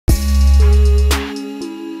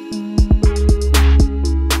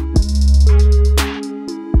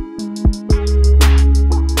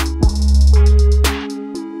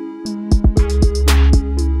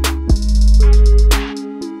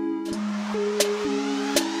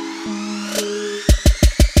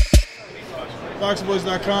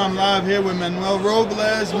ThaBoxingvoice.com, live here with Manny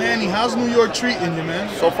Robles. Manny, how's New York treating you, man?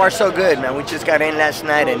 So far, so good, man. We just got in last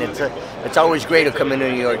night, and it's always great to come into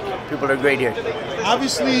New York. People are great here.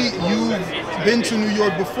 Obviously, you've been to New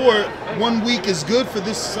York before. 1 week is good for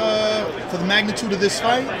this, for the magnitude of this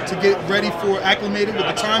fight, to get ready for acclimated with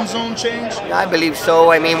the time zone change? I believe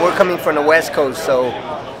so. I mean, we're coming from the West Coast, so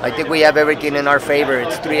I think we have everything in our favor.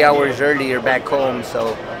 It's 3 hours earlier back home,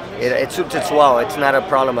 so it suits us well. It's not a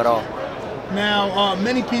problem at all. Now,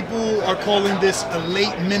 many people are calling this a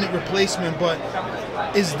late-minute replacement, but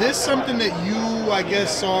is this something that you, I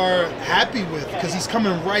guess, are happy with? Because he's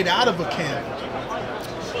coming right out of a camp.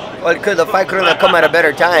 Well, because the fight couldn't have come at a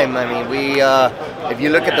better time. I mean, if you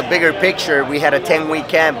look at the bigger picture, we had a 10-week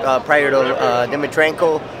camp prior to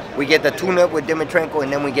Dimitrenko. We get the tune-up with Dimitrenko,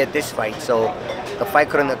 and then we get this fight. So the fight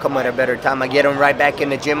couldn't have come at a better time. I get him right back in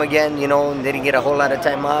the gym again, you know, and didn't get a whole lot of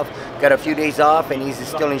time off. Got a few days off, and he's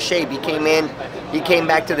still in shape. He came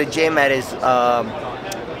back to the gym at his,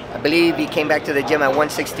 I believe he came back to the gym at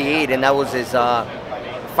 168, and that was his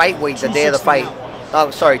fight weight the day of the fight.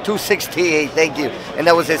 Oh, sorry, 268, thank you. And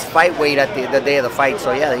that was his fight weight at the day of the fight.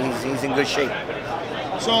 So yeah, he's in good shape.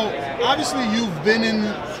 So obviously you've been in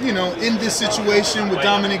this situation with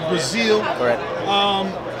Dominic Brazil. Correct.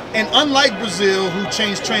 And unlike Brazil, who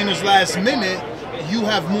changed trainers last minute, you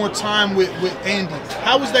have more time with Andy.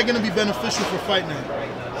 How is that going to be beneficial for Fight Night?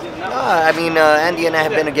 I mean, Andy and I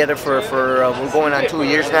have been together for we're going on 2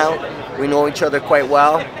 years now. We know each other quite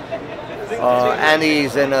well.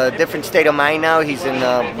 Andy's in a different state of mind now. He's in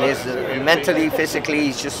mentally, physically,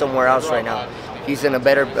 he's just somewhere else right now. He's in a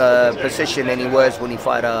better position than he was when he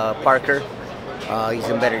fought Parker. He's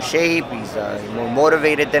in better shape. He's more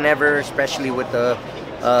motivated than ever, especially with the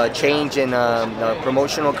change in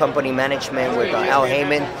promotional company management with Al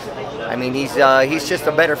Heyman. I mean, he's just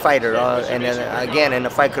a better fighter. And again, the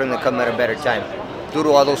fight couldn't have come at a better time due to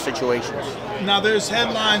all those situations. Now, there's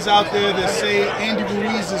headlines out there that say Andy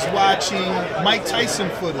Ruiz is watching Mike Tyson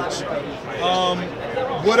footage.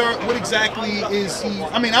 What exactly is he?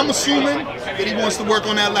 I mean, I'm assuming that he wants to work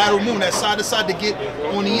on that lateral move, that side to side, to get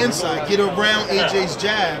on the inside, get around AJ's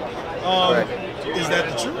jab. Is that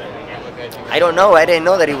the truth? I don't know. I didn't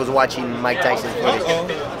know that he was watching Mike Tyson's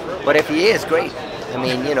footage. But if he is, great. I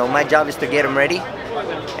mean, you know, my job is to get him ready.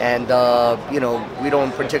 And you know, I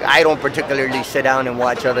don't particularly sit down and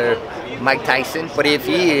watch other Mike Tyson, but if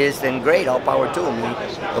he is, then great, all power to him.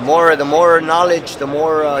 The more knowledge, the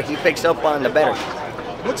more he picks up on, the better.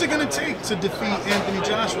 What's it going to take to defeat Anthony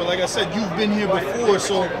Joshua? Like I said, you've been here before,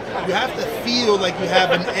 so you have to feel like you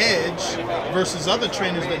have an edge versus other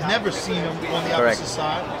trainers that never seen him on the opposite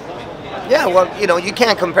side. Yeah, well, you know, you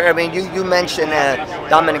can't compare. I mean, you mentioned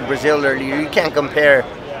Dominic Brazil earlier. You can't compare.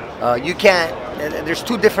 You can't. There's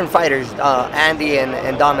two different fighters, Andy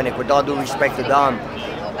and Dominic. With all due respect to Dom,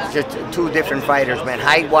 just two different fighters, man.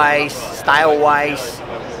 Height-wise, style-wise,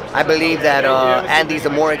 I believe that Andy's a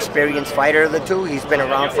more experienced fighter of the two. He's been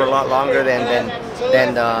around for a lot longer than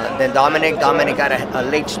Dominic. Dominic got a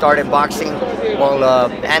late start in boxing, while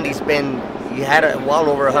he had well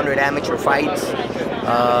over 100 amateur fights.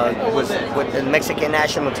 Was with the Mexican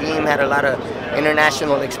national team, had a lot of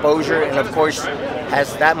international exposure, and of course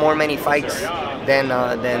has many fights than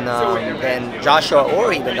Joshua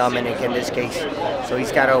or even Dominic in this case. So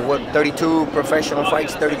he's got 32 professional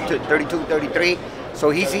fights, 33. So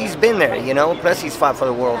he's been there, you know. Plus he's fought for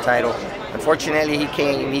the world title. Unfortunately, he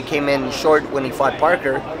came in short when he fought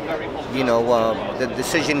Parker. You know, the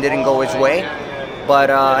decision didn't go his way. But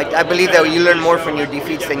I believe that you learn more from your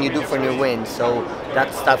defeats than you do from your wins. So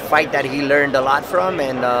that's the fight that he learned a lot from,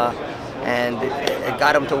 and it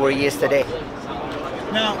got him to where he is today.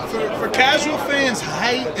 Now, for casual fans,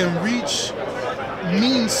 height and reach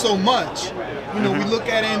means so much. You know, we look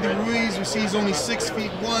at Andy Ruiz, we see he's only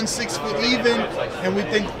 6'1", 6 foot even, and we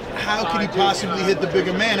think, how could he possibly hit the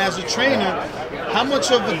bigger man? As a trainer, how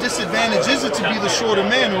much of a disadvantage is it to be the shorter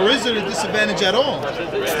man, or is it a disadvantage at all?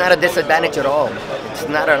 It's not a disadvantage at all. It's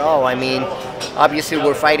not at all. I mean, obviously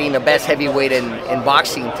we're fighting the best heavyweight in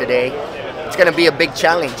boxing today. It's going to be a big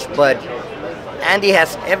challenge, but Andy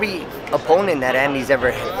has every opponent that Andy's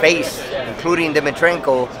ever faced, including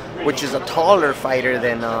Dimitrenko, which is a taller fighter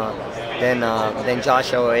than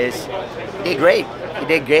Joshua is. He did great. He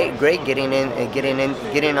did great getting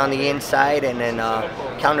on the inside, and then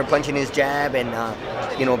counter punching his jab, and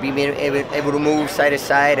you know, being able to move side to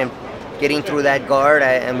side and getting through that guard.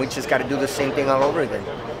 And we just got to do the same thing all over again.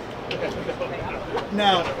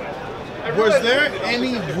 Now, Was there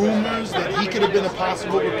any rumors that he could have been a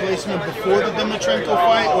possible replacement before the Dimitrenko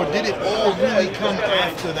fight, or did it all really come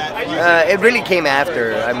after that fight? It really came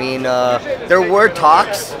after. I mean, there were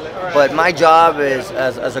talks, but my job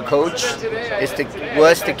as a coach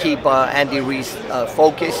was to keep Andy Ruiz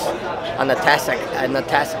focused on the task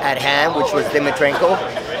at hand, which was Dimitrenko,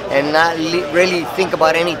 and not really think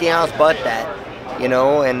about anything else but that. You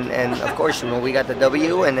know, and of course, you know, we got the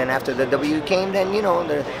W, and then after the W came, then you know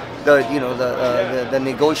the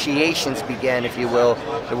negotiations began, if you will.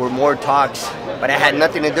 There were more talks, but it had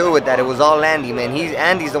nothing to do with that. It was all Andy, man.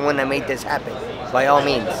 Andy's the one that made this happen, by all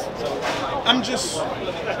means. I'm just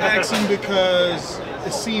asking because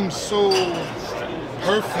it seems so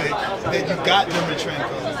perfect that you got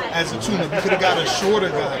Dimitrenko as a tune-up. You could have got a shorter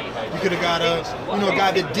guy. You could have got a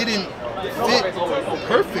guy that didn't fit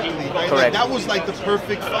perfectly, right? Like that was like the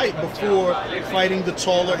perfect fight before fighting the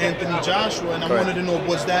taller Anthony Joshua. And I wanted to know,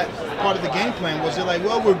 was that part of the game plan? Was it like,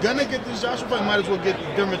 well, we're gonna get this Joshua fight, might as well get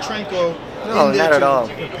Dimitrenko? No, not at all.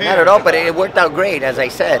 Not at all. But it worked out great, as I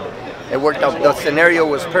said. It worked out. The scenario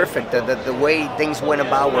was perfect. The way things went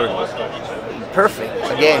about were perfect.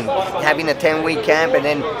 Again, having a 10-week camp and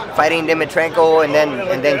then fighting Dimitrenko and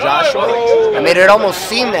then Joshua. I mean, it almost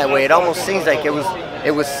seemed that way. It almost seems like it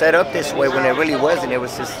was set up this way when it really wasn't. It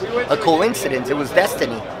was just a coincidence. It was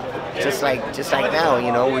destiny. Just like now,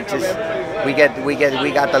 you know, we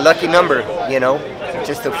got the lucky number, you know,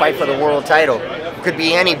 just to fight for the world title. It could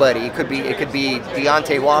be anybody. It could be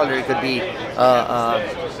Deontay Wilder. It could be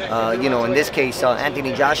you know, in this case,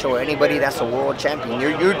 Anthony Joshua, or anybody that's a world champion.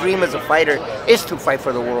 Your dream as a fighter is to fight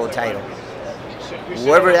for the world title.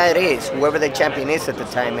 Whoever that is, whoever the champion is at the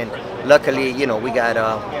time, and luckily, you know, we got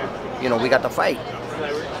the fight.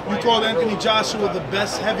 You called Anthony Joshua the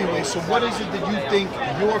best heavyweight. So what is it that you think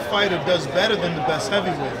your fighter does better than the best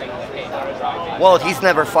heavyweight? Well, he's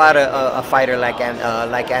never fought a fighter like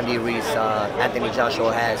Andy Ruiz. Anthony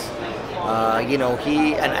Joshua has. You know,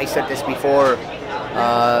 and I said this before.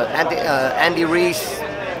 Andy Ruiz,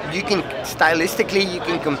 stylistically, you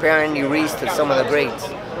can compare Andy Ruiz to some of the greats,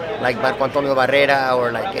 like Marco Antonio Barrera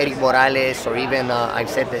or like Eric Morales, or even I've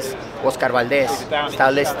said this, Oscar Valdez.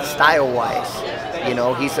 Style-wise. You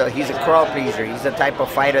know, he's a crowd pleaser. He's the type of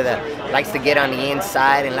fighter that likes to get on the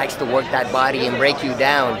inside and likes to work that body and break you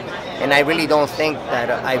down. And I really don't think that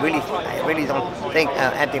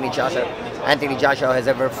Anthony Joshua has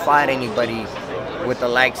ever fought anybody with the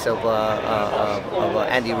likes of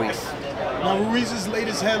Andy Ruiz. Now, Ruiz's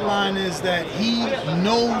latest headline is that he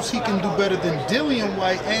knows he can do better than Dillian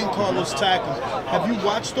Whyte and Carlos Takam. Have you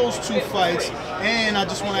watched those two fights? And I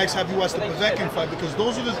just want to ask, have you watched the Povetkin fight? Because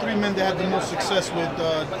those are the three men that had the most success with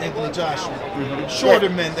Anthony Joshua. Mm-hmm. Shorter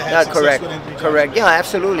men that had success with Anthony Joshua. Correct. Yeah,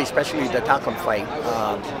 absolutely, especially the Takam fight.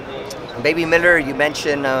 Baby Miller, you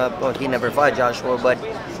mentioned, well, he never fought Joshua,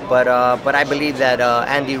 but I believe that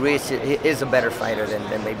Andy Ruiz is a better fighter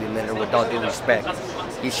than Baby Miller, with all due respect.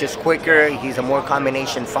 He's just quicker. He's a more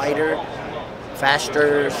combination fighter,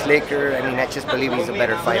 faster, slicker. I mean, I just believe he's a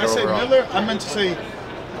better fighter overall. When I say Miller, I meant to say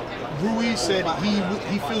Ruiz said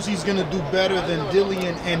he feels he's going to do better than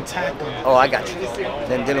Dillian and Takam. Oh, I got you.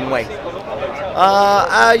 Than Dillian Whyte.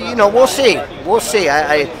 You know, we'll see. We'll see.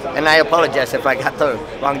 And I apologize if I got the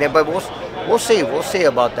wrong there, but we'll see. We'll see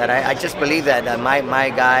about that. I just believe that my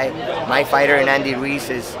fighter, and Andy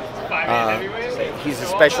Ruiz is. He's a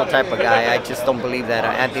special type of guy. I just don't believe that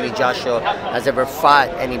Anthony Joshua has ever fought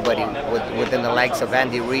anybody within the likes of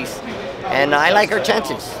Andy Ruiz. And I like our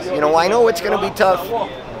chances. You know, I know it's going to be tough.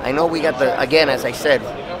 I know we got again, as I said,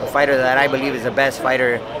 a fighter that I believe is the best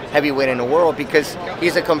fighter heavyweight in the world, because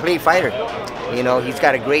he's a complete fighter. You know, he's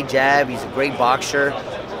got a great jab. He's a great boxer.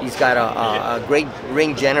 He's got a great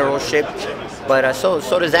ring generalship. But so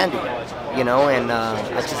does Andy. You know, and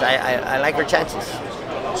I like our chances.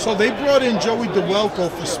 So they brought in Joey DeWelko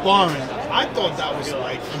for sparring. I thought that was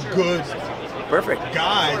like a good, perfect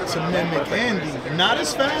guy to mimic Andy. Not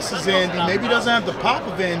as fast as Andy. Maybe doesn't have the pop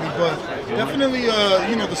of Andy, but definitely,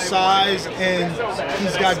 you know, the size, and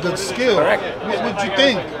he's got good skill. Correct. What'd you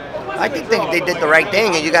think? I think they did the right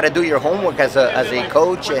thing, and you got to do your homework as a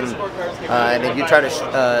coach, and if you try to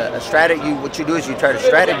what you do is you try to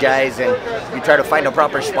strategize, and you try to find a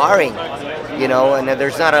proper sparring, you know. And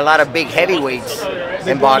there's not a lot of big heavyweights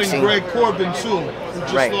in boxing. Greg Corbin too, who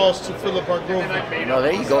just lost to Philip Argrover. You know,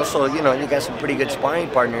 there you go. So you know, you got some pretty good sparring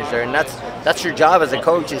partners there, and that's your job as a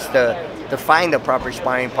coach, is to find the proper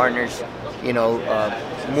sparring partners. You know,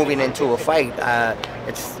 moving into a fight.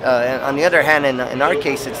 It's on the other hand, in our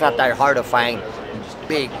case, it's not that hard to find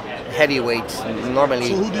big heavyweights. Normally,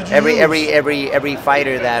 so who did you every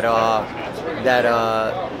fighter that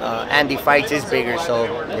Andy fights is bigger. So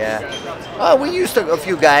yeah, we used to a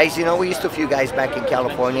few guys. You know, we used to a few guys back in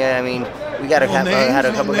California. I mean, we got had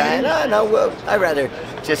a couple guys. No, well, I'd rather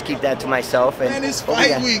just keep that to myself. And it's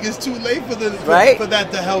fight week. It's too late for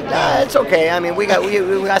that to help. It's okay. I mean, we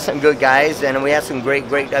got some good guys, and we have some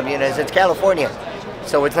great. I mean, it's California,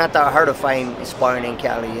 so it's not that hard to find sparring in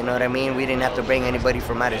Cali. You know what I mean? We didn't have to bring anybody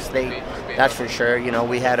from out of state. That's for sure. You know,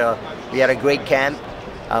 we had a great camp.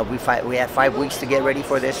 We had 5 weeks to get ready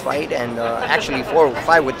for this fight, and actually 4 or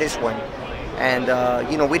 5 with this one. And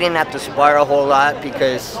you know, we didn't have to spar a whole lot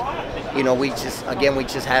because, you know, we just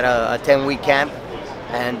had a 10-week camp,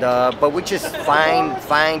 and but we just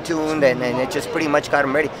fine-tuned, and it just pretty much got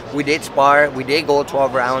them ready. We did spar, we did go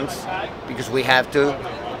 12 rounds because we have to,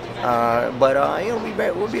 but you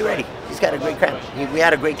know, we'll be ready. He's got a great camp. We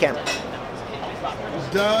had a great camp.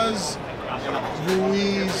 Does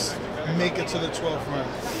Ruiz make it to the 12th round?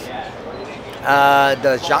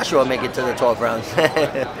 Does Joshua make it to the 12th round?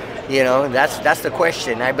 You know, that's the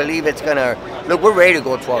question. I believe it's gonna look. We're ready to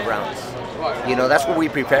go 12 rounds. You know, that's what we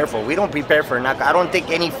prepare for. We don't prepare for a knockout. I don't think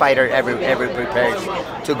any fighter ever prepares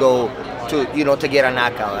to go to get a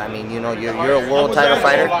knockout. I mean, you know, you're a world title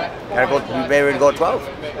fighter. Be ready to go 12.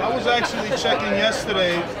 I was actually checking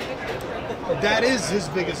yesterday. That is his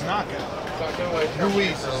biggest knockout.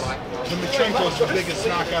 Ruiz, Dmytrenko's the biggest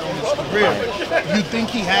knockout on his career. You think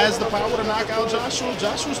he has the power to knock out Joshua?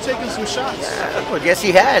 Joshua's taking some shots. Yeah, well, yes,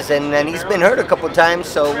 he has, and he's been hurt a couple times,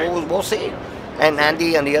 so we'll see. And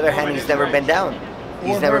Andy, on the other hand, he's never been down.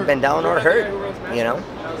 He's never been down or hurt, you know.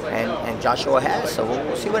 And Joshua has, so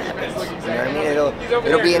we'll see what happens. You know what I mean?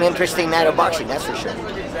 It'll be an interesting night of boxing, that's for sure.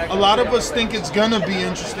 A lot of us think it's gonna be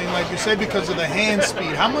interesting, like you said, because of the hand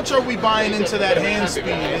speed. How much are we buying into that hand speed?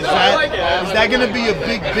 Is that gonna be a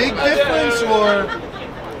big difference, or?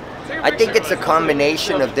 I think it's a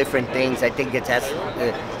combination of different things. I think it has,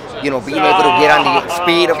 you know, being able to get on the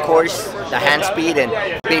speed, of course, the hand speed, and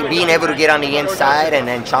being able to get on the inside and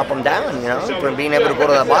then chop them down. You know, from being able to go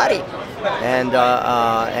to the body. And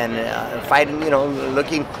fighting, you know,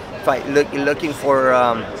 looking for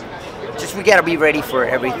just we gotta be ready for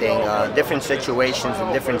everything, different situations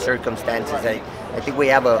and different circumstances. I think we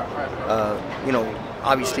have you know,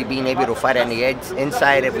 obviously being able to fight on the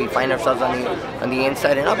inside if we find ourselves on the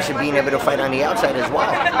inside, and obviously being able to fight on the outside as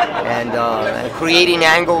well, and creating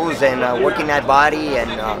angles and working that body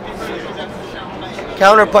and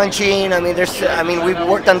counter punching. I mean, we've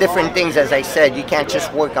worked on different things, as I said. You can't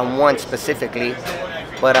just work on one specifically,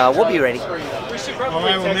 but we'll be ready. All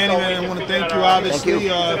right, well, Manny, man, I want to thank you, obviously. Thank you.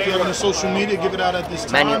 If you have any social media, give it out at this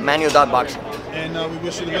time. Manual.boxing. And we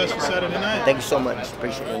wish you the best for Saturday night. Thank you so much.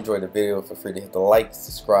 Appreciate it. If you enjoyed the video, feel free to hit the like,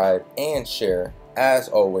 subscribe, and share. As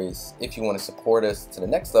always, if you want to support us to the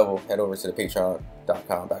next level, head over to the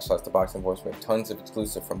patreon.com/ThaBoxingVoice. We have tons of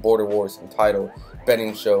exclusive from Border Wars, and title,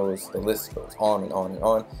 betting shows, the list goes on and on and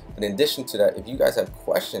on. But in addition to that, if you guys have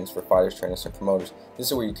questions for fighters, trainers, and promoters, this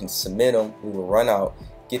is where you can submit them. We will run out,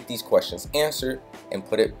 get these questions answered, and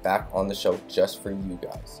put it back on the show just for you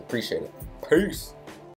guys. Appreciate it. Peace.